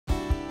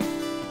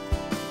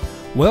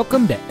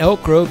Welcome to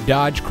Elk Grove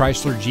Dodge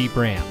Chrysler Jeep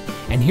Ram,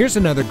 and here's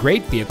another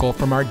great vehicle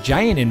from our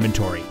giant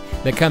inventory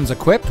that comes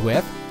equipped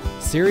with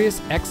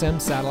Sirius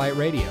XM satellite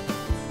radio,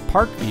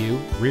 Park View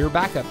rear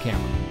backup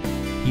camera,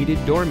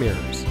 heated door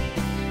mirrors,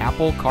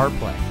 Apple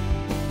CarPlay,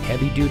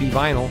 heavy-duty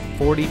vinyl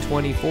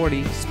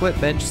 40-20-40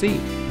 split bench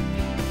seat.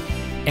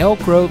 Elk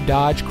Grove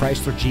Dodge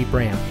Chrysler Jeep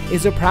Ram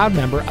is a proud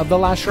member of the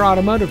Lasher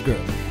Automotive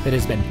Group that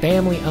has been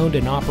family-owned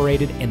and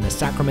operated in the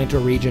Sacramento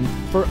region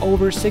for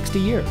over 60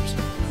 years.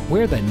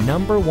 We're the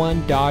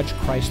 #1 Dodge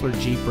Chrysler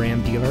Jeep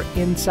Ram dealer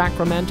in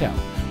Sacramento,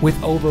 with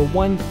over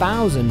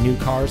 1,000 new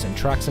cars and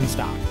trucks in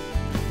stock.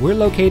 We're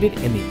located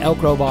in the Elk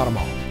Grove Auto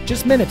Mall,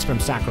 just minutes from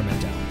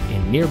Sacramento,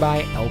 in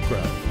nearby Elk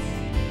Grove.